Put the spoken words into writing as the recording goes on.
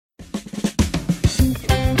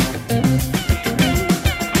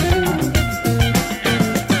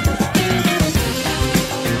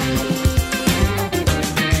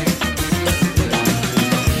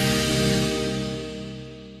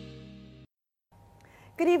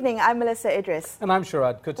Good evening, I'm Melisa Idris. And I'm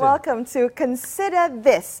Sharaad. Welcome to Consider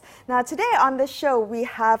This. Now today on the show we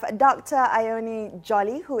have Dr. AWANI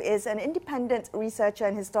Jolly, who is an independent researcher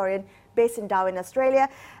and historian based in Darwin, Australia,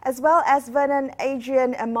 as well as Vernon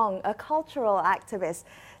Adrian Among, a cultural activist.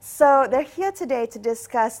 So they're here today to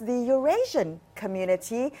discuss the Eurasian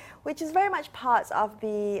community, which is very much part of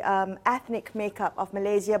the ethnic makeup of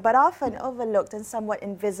Malaysia, but often overlooked and somewhat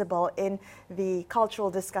invisible in the cultural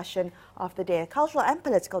discussion of the day, cultural and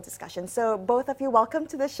political discussion. So both of you, welcome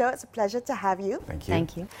to the show. It's a pleasure to have you. Thank you.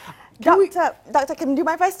 Thank you. Doctor, can you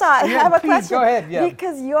mind if I start? Yeah, I have a please, question. go ahead. Yeah.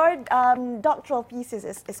 Because your doctoral thesis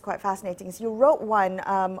is quite fascinating. So you wrote one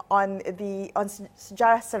on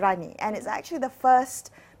Sejarah Serani, and it's actually the first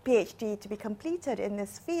PhD to be completed in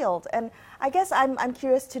this field. And I guess I'm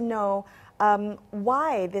curious to know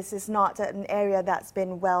why this is not an area that's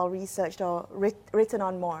been well researched or written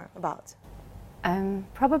on more about.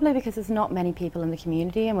 Probably because there's not many people in the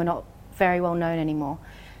community and we're not very well known anymore.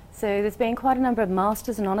 So there's been quite a number of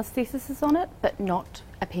masters and honours theses on it, but not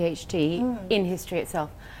a PhD in history itself.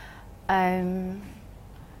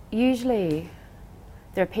 Usually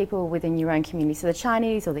there are people within your own community, so the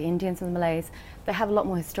Chinese or the Indians and the Malays, they have a lot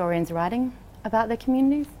more historians writing about their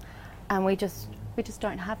communities, and we just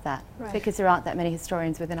don't have that, because there aren't that many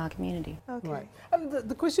historians within our community. Okay. Right. And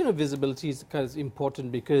the question of visibility is kind of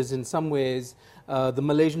important because in some ways the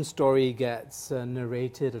Malaysian story gets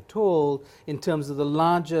narrated or told in terms of the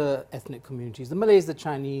larger ethnic communities, the Malays, the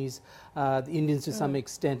Chinese, the Indians to some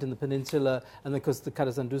extent in the peninsula, and of course the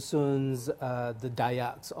Karasan Dusuns, the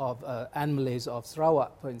Dayaks and Malays of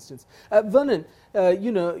Sarawak, for instance. Vernon,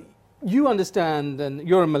 you understand, and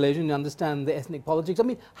you're a Malaysian, you understand the ethnic politics. I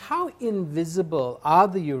mean, how invisible are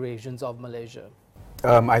the Eurasians of Malaysia?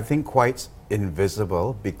 I think quite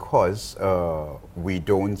invisible because we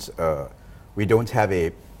don't have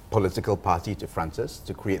a political party to front us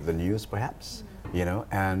to create the news, perhaps,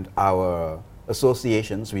 and our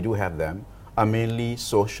associations, we do have them, are mainly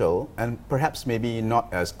social and perhaps maybe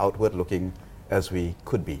not as outward looking as we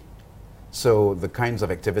could be. So the kinds of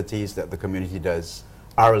activities that the community does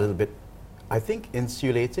are a little bit, I think,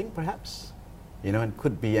 insulating perhaps, and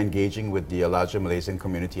could be engaging with the larger Malaysian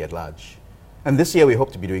community at large. And this year we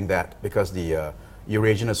hope to be doing that because the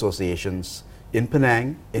Eurasian associations in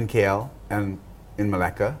Penang, in KL, and in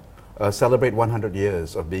Malacca celebrate 100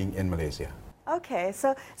 years of being in Malaysia. Okay,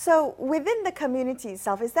 so within the community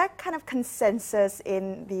itself, is there kind of consensus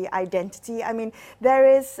in the identity? I mean,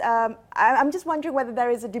 there is, I'm just wondering whether there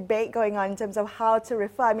is a debate going on in terms of how to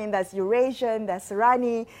refer. I mean, there's Eurasian, there's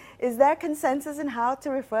Serani. Is there consensus in how to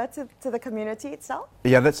refer to the community itself?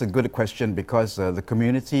 Yeah, that's a good question because the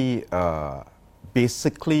community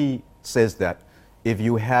basically says that if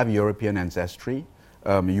you have European ancestry,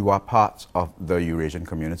 you are part of the Eurasian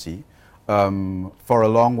community. For a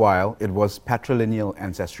long while, it was patrilineal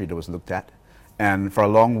ancestry that was looked at. And for a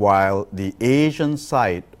long while, the Asian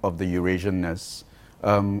side of the Eurasianness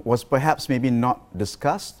was perhaps maybe not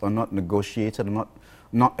discussed or not negotiated or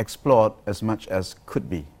not explored as much as could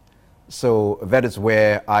be. So that is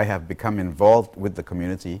where I have become involved with the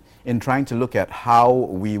community in trying to look at how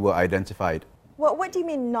we were identified. Well, what do you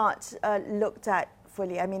mean not looked at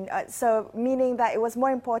fully? I mean, so meaning that it was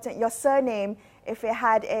more important, your surname, if it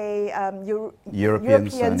had a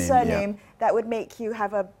European surname, that would make you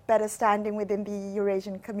have a better standing within the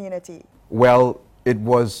Eurasian community? Well, it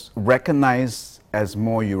was recognized as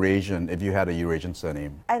more Eurasian if you had a Eurasian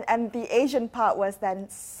surname. And the Asian part was then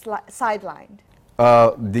sidelined?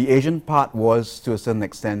 The Asian part was, to a certain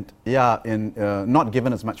extent, not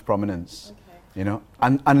given as much prominence,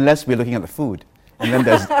 unless we're looking at the food. And then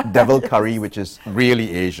there's devil curry, which is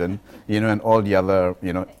really Asian, and all the other,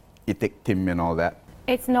 itik tim and all that.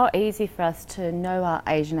 It's not easy for us to know our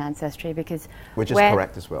Asian ancestry because... Which is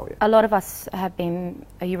correct as well, yeah. A lot of us have been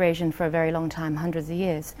a Eurasian for a very long time, hundreds of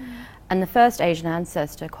years. And the first Asian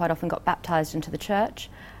ancestor quite often got baptized into the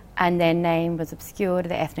church and their name was obscured,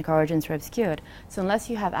 their ethnic origins were obscured. So unless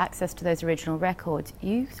you have access to those original records,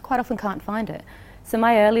 you quite often can't find it. So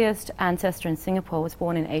my earliest ancestor in Singapore was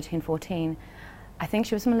born in 1814. I think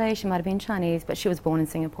she was Malay, she might have been Chinese, but she was born in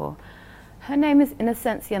Singapore. Her name is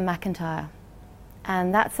Innocentia McIntyre,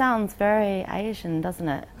 and that sounds very Asian, doesn't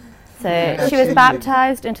it? So she was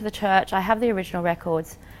baptized into the church. I have the original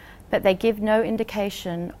records, but they give no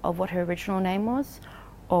indication of what her original name was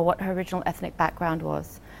or what her original ethnic background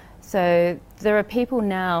was. So there are people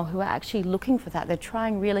now who are actually looking for that. They're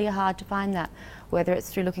trying really hard to find that, whether it's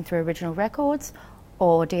through looking through original records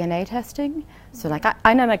or DNA testing. So like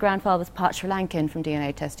I know my grandfather's part Sri Lankan from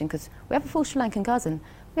DNA testing because we have a full Sri Lankan cousin.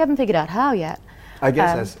 We haven't figured out how yet. I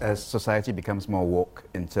guess as society becomes more woke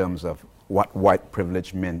in terms of what white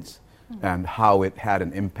privilege meant and how it had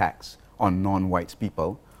an impact on non-white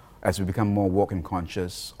people, as we become more woke and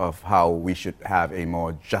conscious of how we should have a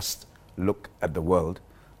more just look at the world,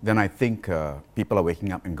 then I think people are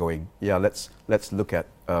waking up and going, yeah, let's look at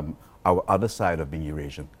our other side of being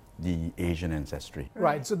Eurasian, the Asian ancestry.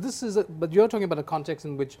 Right. So this is, but you're talking about a context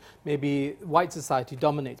in which maybe white society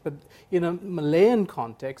dominates. But in a Malayan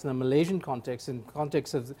context, in a Malaysian context, in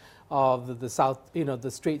context of the South,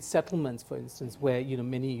 the Strait settlements, for instance, where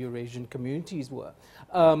many Eurasian communities were,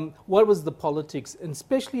 what was the politics, and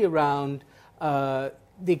especially around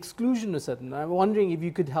the exclusion of certain? I'm wondering if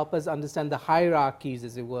you could help us understand the hierarchies,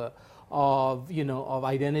 as it were, of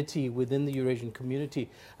identity within the Eurasian community,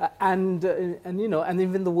 and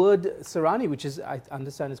even the word Sarani, which is, I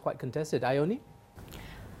understand, is quite contested. Ione?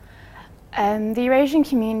 The Eurasian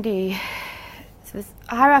community, so there's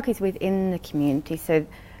hierarchies within the community. So,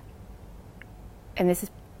 and this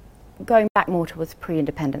is going back more towards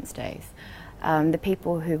pre-independence days. The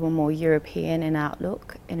people who were more European in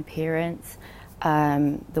outlook, in appearance,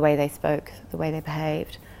 the way they spoke, the way they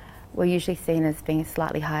behaved, were usually seen as being a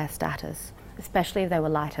slightly higher status, especially if they were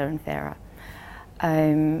lighter and fairer.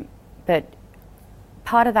 But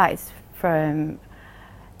part of that is from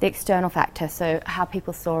the external factor, so how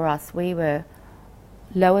people saw us. We were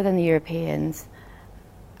lower than the Europeans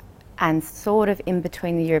and sort of in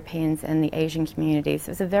between the Europeans and the Asian communities.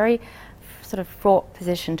 It was a very sort of fraught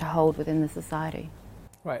position to hold within the society.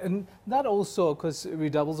 Right, and that also, because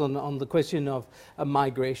redoubles on the question of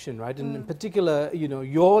migration, right? And in particular,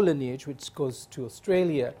 your lineage, which goes to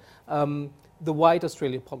Australia, the White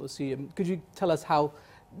Australia policy. Could you tell us how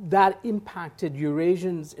that impacted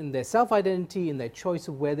Eurasians in their self-identity, in their choice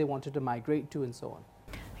of where they wanted to migrate to, and so on?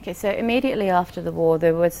 Okay, so immediately after the war,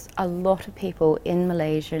 there was a lot of people in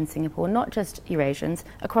Malaysia and Singapore, not just Eurasians,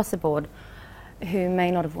 across the board, who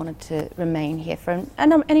may not have wanted to remain here for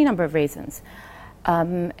any number of reasons.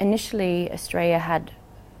 Initially, Australia had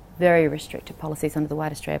very restrictive policies under the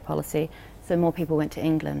White Australia policy, so more people went to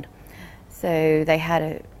England. So they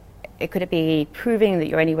had it could be proving that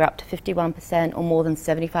you're anywhere up to 51% or more than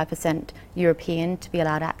 75% European to be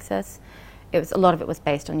allowed access. A lot of it was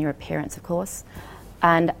based on your appearance, of course.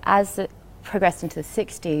 And as it progressed into the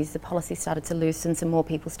 60s, the policy started to loosen, so more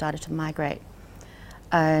people started to migrate.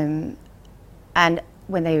 And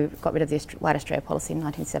when they got rid of the White Australia policy in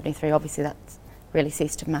 1973, obviously that's really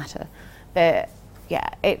ceased to matter. But yeah,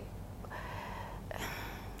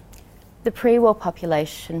 the pre-war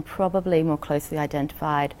population probably more closely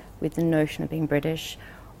identified with the notion of being British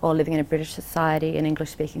or living in a British society, an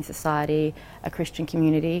English-speaking society, a Christian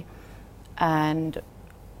community. And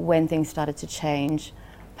when things started to change,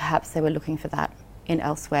 perhaps they were looking for that in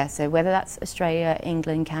elsewhere. So whether that's Australia,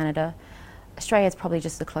 England, Canada, Australia is probably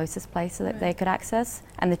just the closest place that they could access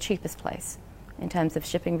and the cheapest place in terms of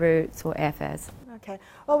shipping routes or airfares. Okay,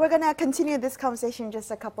 well, we're going to continue this conversation in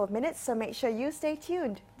just a couple of minutes, so make sure you stay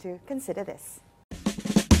tuned to Consider This.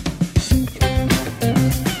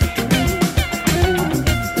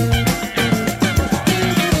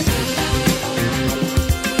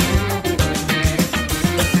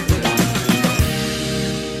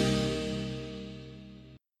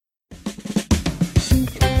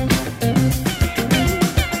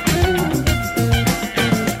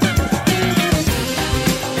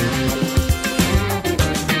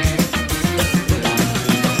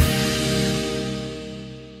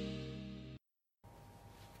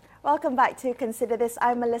 Welcome back to Consider This.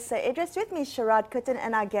 I'm Melissa Idris. With me, Sharaad Kuttan,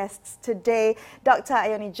 and our guests today, Dr.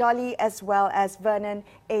 Ione Jolly, as well as Vernon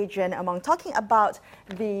Adrian Among, talking about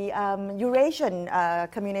the Eurasian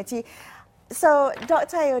community. So,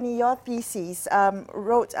 Dr. Ione, your thesis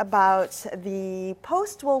wrote about the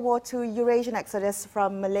post-World War II Eurasian exodus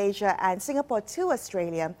from Malaysia and Singapore to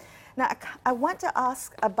Australia. Now, I want to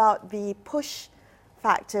ask about the push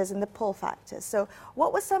factors and the pull factors. So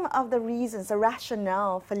what were some of the reasons, the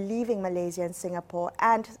rationale for leaving Malaysia and Singapore,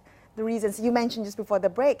 and the reasons you mentioned just before the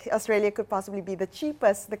break, Australia could possibly be the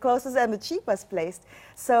cheapest, the closest and the cheapest place.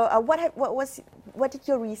 So what did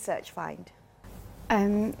your research find?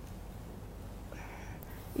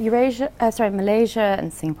 Malaysia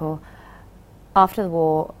and Singapore after the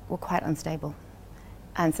war were quite unstable.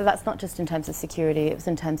 And so that's not just in terms of security, it was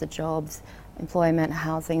in terms of jobs, employment,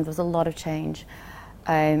 housing. There was a lot of change.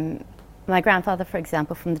 My grandfather, for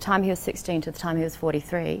example, from the time he was 16 to the time he was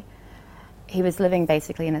 43, he was living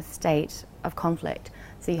basically in a state of conflict.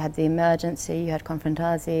 So you had the emergency, you had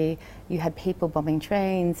confrontasi, you had people bombing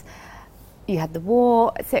trains, you had the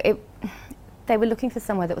war. So they were looking for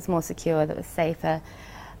somewhere that was more secure, that was safer,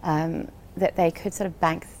 that they could sort of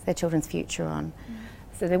bank their children's future on.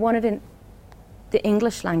 So they wanted the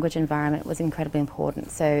English language environment was incredibly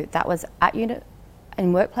important. So that was at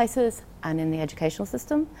in workplaces and in the educational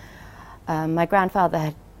system. My grandfather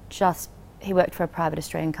had he worked for a private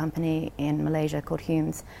Australian company in Malaysia called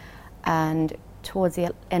Humes, and towards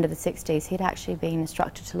the end of the 60s he'd actually been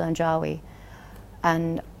instructed to learn Jawi,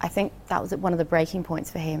 and I think that was one of the breaking points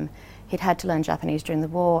for him. He'd had to learn Japanese during the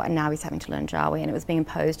war, and now he's having to learn Jawi, and it was being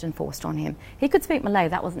imposed and forced on him. He could speak Malay,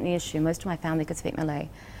 that wasn't the issue. Most of my family could speak Malay.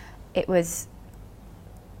 It was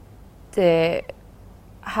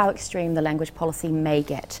how extreme the language policy may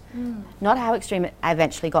get. Not how extreme it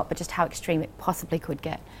eventually got, but just how extreme it possibly could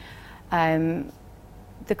get.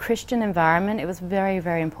 The Christian environment, it was very,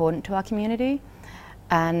 very important to our community.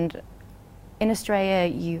 And in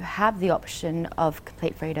Australia, you have the option of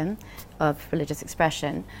complete freedom of religious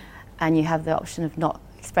expression, and you have the option of not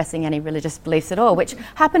expressing any religious beliefs at all, which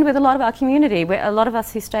happened with a lot of our community, where a lot of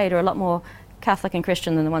us who stayed are a lot more Catholic and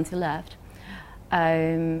Christian than the ones who left.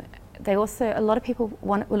 A lot of people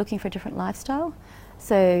were looking for a different lifestyle.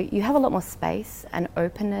 So you have a lot more space and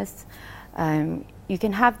openness.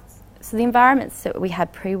 So the environments that we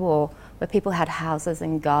had pre-war, where people had houses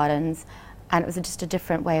and gardens, and it was just a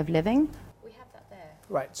different way of living. We have that there.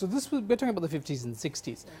 Right, so we're talking about the 50s and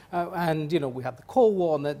 60s. And, we have the Cold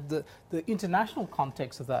War, and the international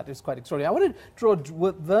context of that is quite extraordinary. I want to draw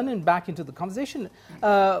Vernon back into the conversation.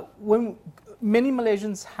 When many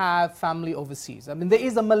Malaysians have family overseas. I mean, there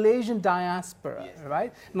is a Malaysian diaspora, yes,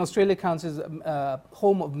 right? And Australia counts as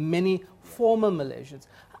home of many former Malaysians.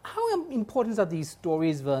 How important are these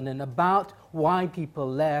stories, Vernon, about why people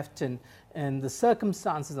left and the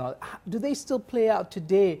circumstances? Do they still play out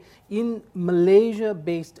today in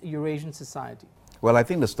Malaysia-based Eurasian society? Well, I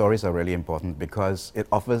think the stories are really important because it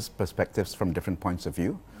offers perspectives from different points of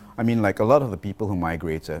view. I mean, like a lot of the people who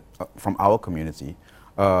migrated from our community,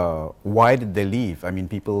 why did they leave? I mean,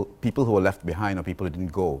 people who were left behind or people who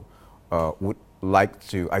didn't go would like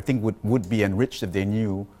to, I think would be enriched if they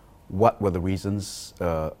knew what were the reasons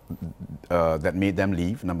that made them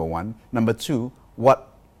leave, number one. Number two,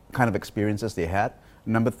 what kind of experiences they had.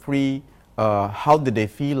 Number three, how did they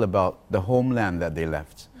feel about the homeland that they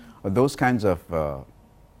left? Those kinds of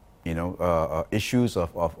issues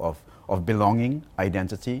of belonging,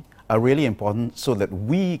 identity, are really important so that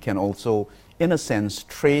we can also, in a sense,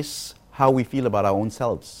 trace how we feel about our own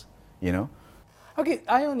selves, Okay,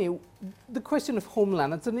 Ione, the question of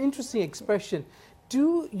homeland, it's an interesting expression.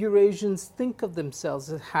 Do Eurasians think of themselves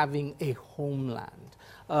as having a homeland,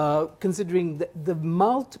 considering the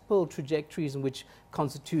multiple trajectories in which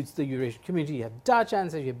constitutes the Eurasian community? You have Dutch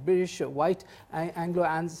ancestry, you have British, white, Anglo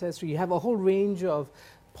ancestry, you have a whole range of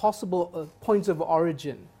possible points of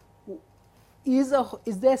origin. Is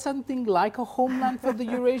there something like a homeland for the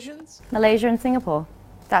Eurasians? Malaysia and Singapore,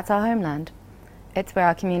 that's our homeland. It's where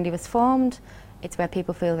our community was formed, it's where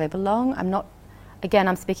people feel they belong. Again,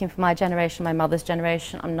 I'm speaking for my generation, my mother's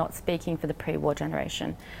generation. I'm not speaking for the pre-war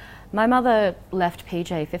generation. My mother left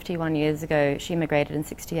PJ 51 years ago. She immigrated in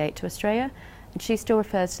 '68 to Australia, and she still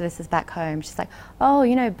refers to this as back home. She's like, oh,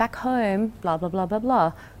 back home, blah, blah, blah, blah,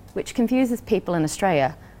 blah, which confuses people in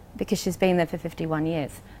Australia because she's been there for 51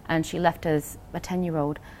 years, and she left as a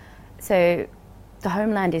 10-year-old. So the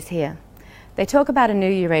homeland is here. They talk about a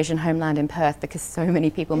new Eurasian homeland in Perth because so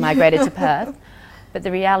many people migrated to Perth. But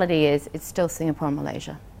the reality is, it's still Singapore and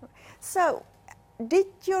Malaysia. So, did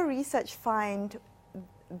your research find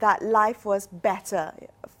that life was better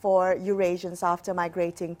for Eurasians after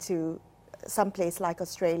migrating to some place like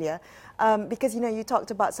Australia? Because, you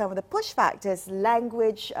talked about some of the push factors,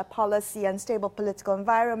 language, policy, unstable political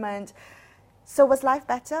environment. So was life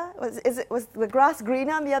better? Was the grass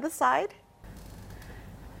greener on the other side?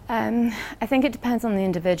 I think it depends on the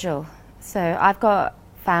individual. So I've got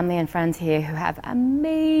family and friends here who have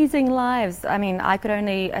amazing lives. I mean, I could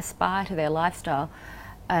only aspire to their lifestyle.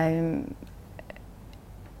 But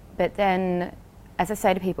then, as I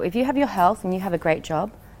say to people, if you have your health and you have a great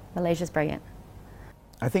job, Malaysia's brilliant.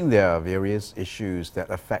 I think there are various issues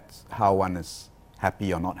that affect how one is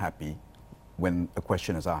happy or not happy when a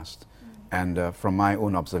question is asked. And from my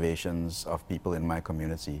own observations of people in my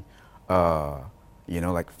community,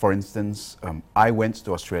 like for instance, I went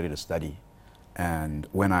to Australia to study. And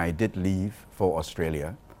when I did leave for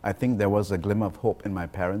Australia, I think there was a glimmer of hope in my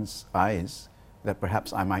parents' eyes that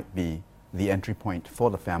perhaps I might be the entry point for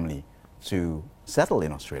the family to settle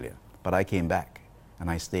in Australia. But I came back and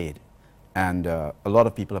I stayed. And a lot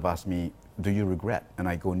of people have asked me, do you regret? And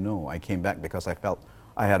I go, no, I came back because I felt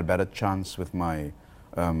I had a better chance with my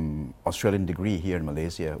Australian degree here in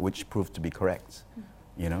Malaysia, which proved to be correct.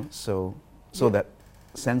 So that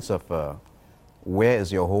sense of where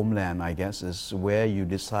is your homeland, I guess, is where you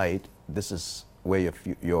decide this is where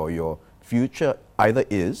your future either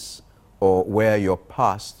is or where your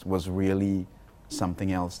past was really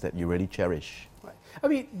something else that you really cherish. Right. I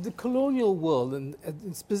mean, the colonial world, and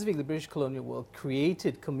specifically the British colonial world,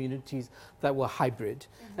 created communities that were hybrid.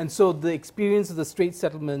 And so the experience of the Strait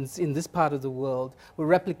settlements in this part of the world were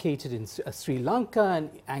replicated in Sri Lanka and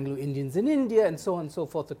Anglo-Indians in India and so on and so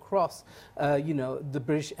forth across, the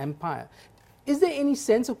British Empire. Is there any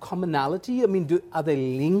sense of commonality? I mean, are there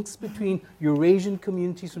links between Eurasian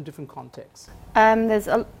communities from different contexts? There's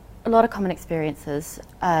a lot of common experiences,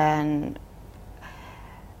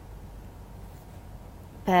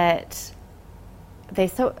 but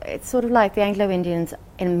it's sort of like the Anglo-Indians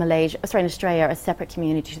in Australia are a separate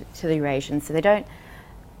community to the Eurasians, so they don't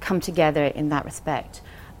come together in that respect.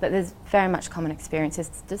 But there's very much common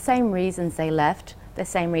experiences. The same reasons they left, the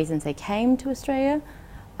same reasons they came to Australia,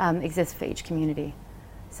 exist for each community.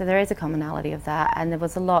 So there is a commonality of that, and there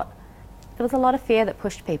was a lot of fear that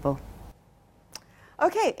pushed people.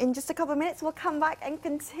 Okay, in just a couple of minutes, we'll come back and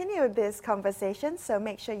continue this conversation. So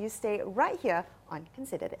make sure you stay right here on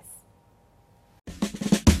Consider This.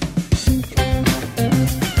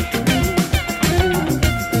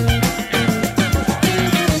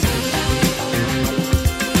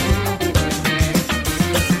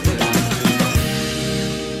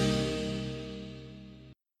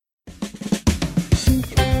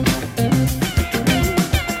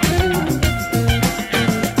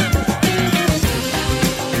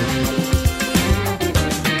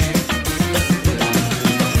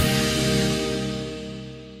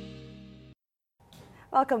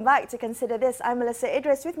 Welcome back to Consider This. I'm Melisa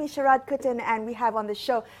Idris, with me Sharaad Kutan, and we have on the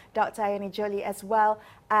show Dr. Ione Jolie as well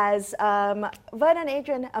as Vernon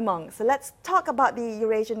Adrian Among. So let's talk about the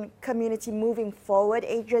Eurasian community moving forward.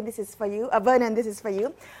 Adrian, this is for you. Vernon, this is for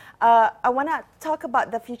you. I want to talk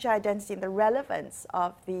about the future identity and the relevance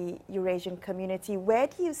of the Eurasian community. Where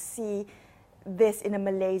do you see this in a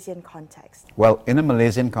Malaysian context? Well, in a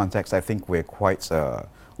Malaysian context, I think we're quite,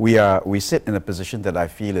 we sit in a position that I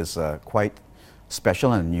feel is quite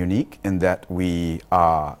special and unique in that we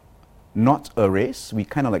are not a race. We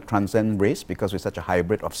kind of like transcend race because we're such a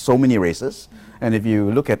hybrid of so many races. And if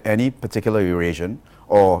you look at any particular Eurasian,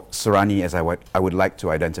 or Sarani as I would like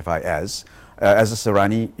to identify as a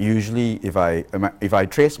Sarani, usually if I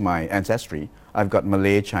trace my ancestry, I've got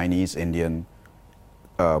Malay, Chinese, Indian,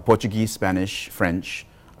 Portuguese, Spanish, French,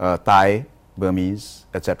 Thai, Burmese,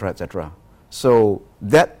 etc., etc. So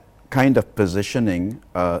that kind of positioning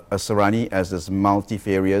a Sarani as this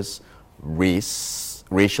multifarious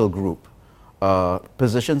racial group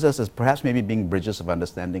positions us as perhaps maybe being bridges of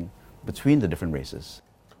understanding between the different races.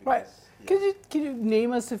 Right. Can you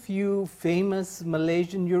name us a few famous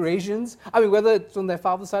Malaysian Eurasians? I mean, whether it's on their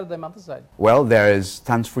father's side or their mother's side. Well, there is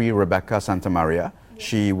Tan Sri Rebecca Santamaria. Yeah.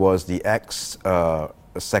 She was the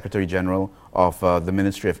ex-Secretary General of the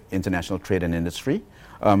Ministry of International Trade and Industry.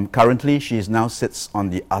 Currently, she now sits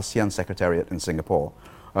on the ASEAN Secretariat in Singapore,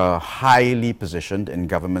 highly positioned in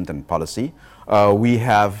government and policy. We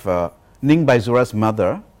have Ning Baizura's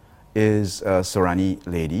mother is a Sarani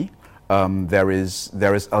lady. There is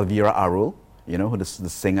Elvira Arul, who is the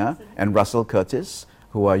singer, and Russell Curtis,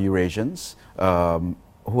 who are Eurasians.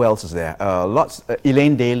 Who else is there?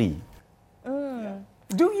 Elaine Daly.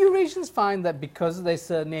 Do Eurasians find that because of their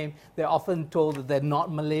surname, they're often told that they're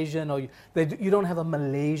not Malaysian, or you don't have a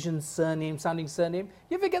Malaysian sounding surname?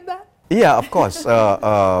 You ever get that? Yeah, of course.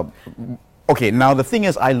 Okay, now the thing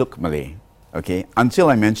is, I look Malay. Okay, until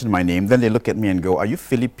I mention my name, then they look at me and go, "Are you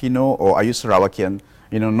Filipino or are you Sarawakian?"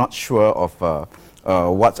 Not sure of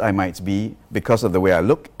what I might be because of the way I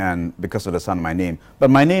look and because of the sound of my name. But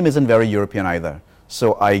my name isn't very European either,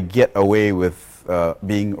 so I get away with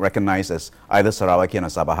being recognized as either Sarawakian or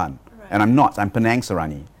Sabahan. Right. And I'm not, I'm Penang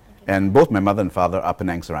Sarani. Okay. And both my mother and father are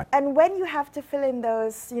Penang Sarani. And when you have to fill in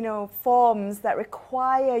those, forms that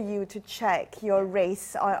require you to check your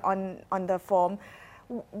race on the form,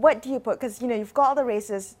 what do you put? Because, you've got all the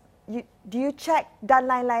races. Do you check Dan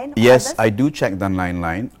Line Line? Yes, I do check Dan Line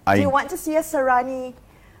Line. Do you want to see a Sarani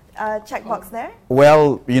checkbox there?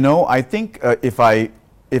 Well, I think if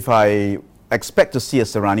I expect to see a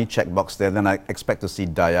Sarani checkbox there, then I expect to see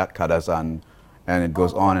Dayak, Kadazan, and it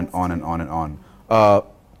goes on and on and on and on.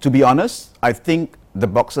 To be honest, I think the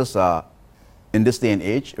boxes are, in this day and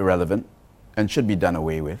age, irrelevant and should be done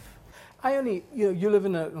away with. Ione, you live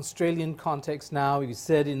in an Australian context now. You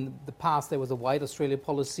said in the past there was a White Australia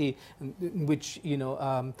policy in which,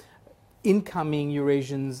 incoming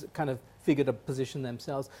Eurasians kind of figured a position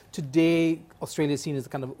themselves. Today, Australia is seen as a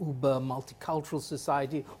kind of uber multicultural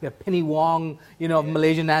society. We have Penny Wong, of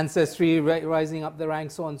Malaysian ancestry rising up the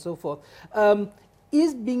ranks, so on and so forth.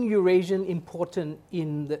 is being Eurasian important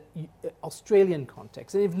in the Australian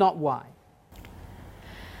context? And if not, why?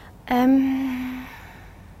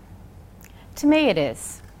 To me it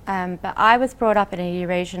is. But I was brought up in a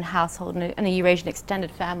Eurasian household, in a Eurasian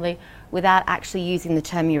extended family, without actually using the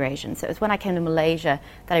term Eurasian. So it was when I came to Malaysia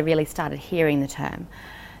that I really started hearing the term.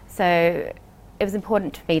 So it was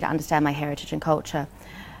important to me to understand my heritage and culture.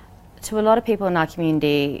 To a lot of people in our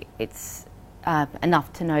community, it's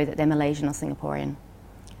enough to know that they're Malaysian or Singaporean.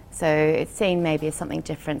 So it's seen maybe as something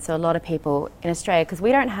different. So a lot of people in Australia, because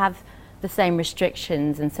we don't have the same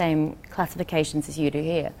restrictions and same classifications as you do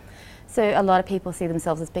here. So a lot of people see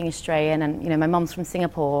themselves as being Australian, and you know, my mum's from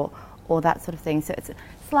Singapore, or that sort of thing. So it's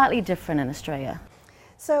slightly different in Australia.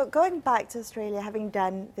 So going back to Australia, having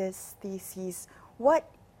done this thesis, what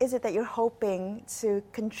is it that you're hoping to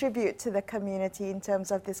contribute to the community in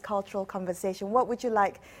terms of this cultural conversation? What would you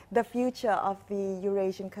like the future of the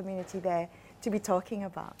Eurasian community there to be talking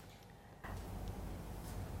about?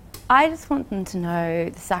 I just want them to know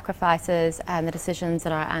the sacrifices and the decisions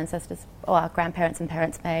that our ancestors or our grandparents and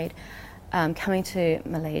parents made coming to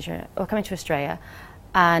Malaysia or coming to Australia,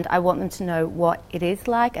 and I want them to know what it is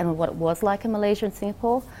like and what it was like in Malaysia and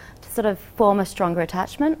Singapore to sort of form a stronger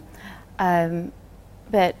attachment.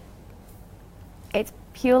 But it's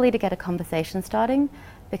purely to get a conversation starting,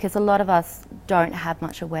 because a lot of us don't have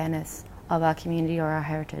much awareness of our community or our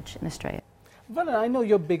heritage in Australia. Well, I know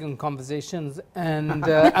you're big on conversations and,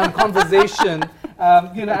 and conversation,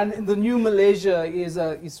 you know, and the new Malaysia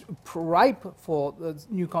is ripe for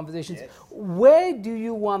new conversations. Yes. Where do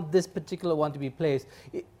you want this particular one to be placed?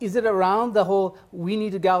 Is it around the whole, we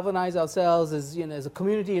need to galvanize ourselves as, you know, as a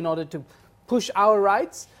community in order to push our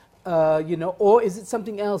rights? You know, or is it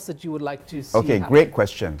something else that you would like to see? Okay, happen? great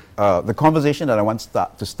question. The conversation that I want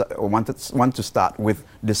to start with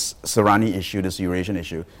this Sarani issue, this Eurasian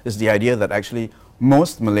issue, is the idea that actually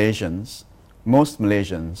most Malaysians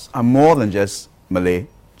are more than just Malay,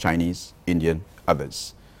 Chinese, Indian,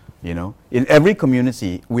 others. You know, in every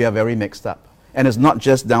community we are very mixed up, and it's not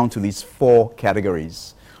just down to these 4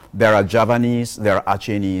 categories. There are Javanese, there are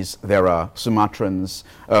Acehnese, there are Sumatrans,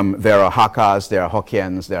 there are Hakkas, there are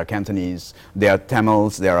Hokkiens, there are Cantonese, there are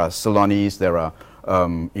Tamils, there are Ceylonese, there are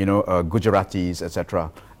Gujaratis,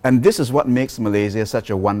 etc. And this is what makes Malaysia such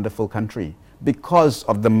a wonderful country, because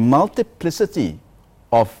of the multiplicity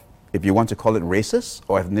of, if you want to call it, races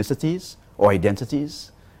or ethnicities or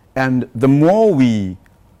identities. And the more we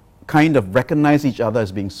kind of recognize each other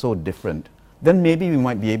as being so different, then maybe we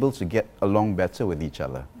might be able to get along better with each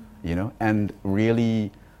other, you know, and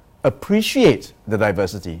really appreciate the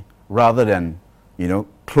diversity rather than, you know,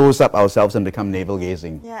 close up ourselves and become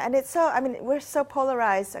navel-gazing. Yeah, and it's so, I mean, we're so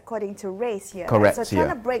polarized according to race here. Correct. So trying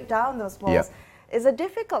to break down those walls is a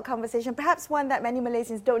difficult conversation, perhaps one that many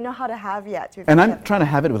Malaysians don't know how to have yet. And I'm trying to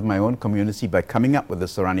have it with my own community by coming up with the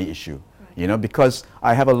Sarani issue, you know, because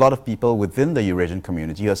I have a lot of people within the Eurasian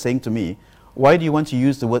community who are saying to me, why do you want to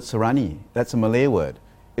use the word Sarani? That's a Malay word.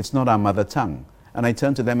 It's not our mother tongue. And I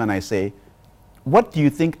turn to them and I say, what do you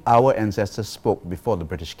think our ancestors spoke before the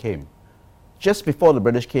British came? Just before the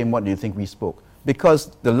British came, what do you think we spoke?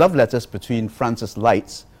 Because the love letters between Francis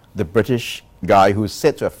Lights, the British guy who's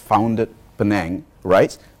said to have founded Penang,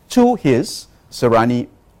 right, to his Sarani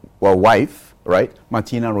wife, right,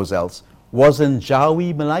 Martina Roselles, was in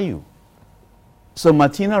Jawi Melayu. So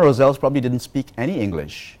Martina Roselles probably didn't speak any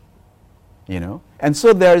English. You know, and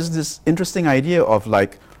so there is this interesting idea of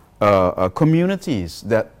like communities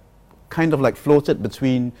that kind of like floated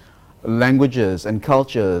between languages and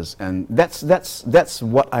cultures, and that's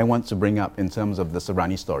what I want to bring up in terms of the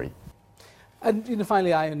Sarani story. And you know,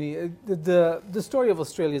 finally, AWANI, the story of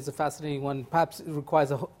Australia is a fascinating one. Perhaps it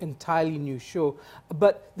requires an entirely new show,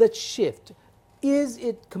 but that shift, is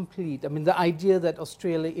it complete? I mean, the idea that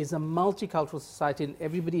Australia is a multicultural society and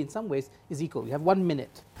everybody in some ways is equal. You have 1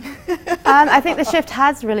 minute. I think the shift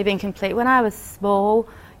has really been complete. When I was small,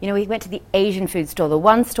 you know, we went to the Asian food store, the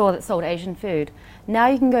one store that sold Asian food. Now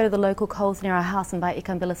you can go to the local Coles near our house and buy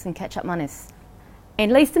ikan bilis and ketchup manis. At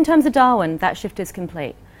least in terms of Darwin, that shift is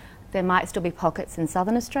complete. There might still be pockets in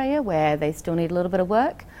southern Australia where they still need a little bit of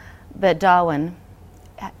work, but Darwin,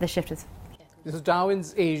 the shift is... This is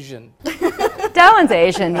Darwin's Asian. Darwin's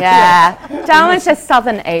Asian, yeah. Darwin's just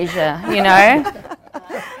southern Asia, you know.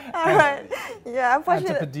 All right. Yeah,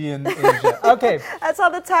 unfortunately. Antipodean Asia. Okay. That's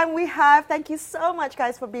all the time we have. Thank you so much,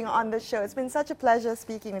 guys, for being on the show. It's been such a pleasure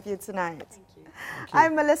speaking with you tonight. Thank you.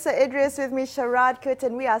 I'm Melisa Idris, with me Sharaad Kut,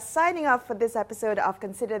 and we are signing off for this episode of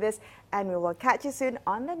Consider This, and we will catch you soon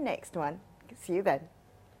on the next one. See you then.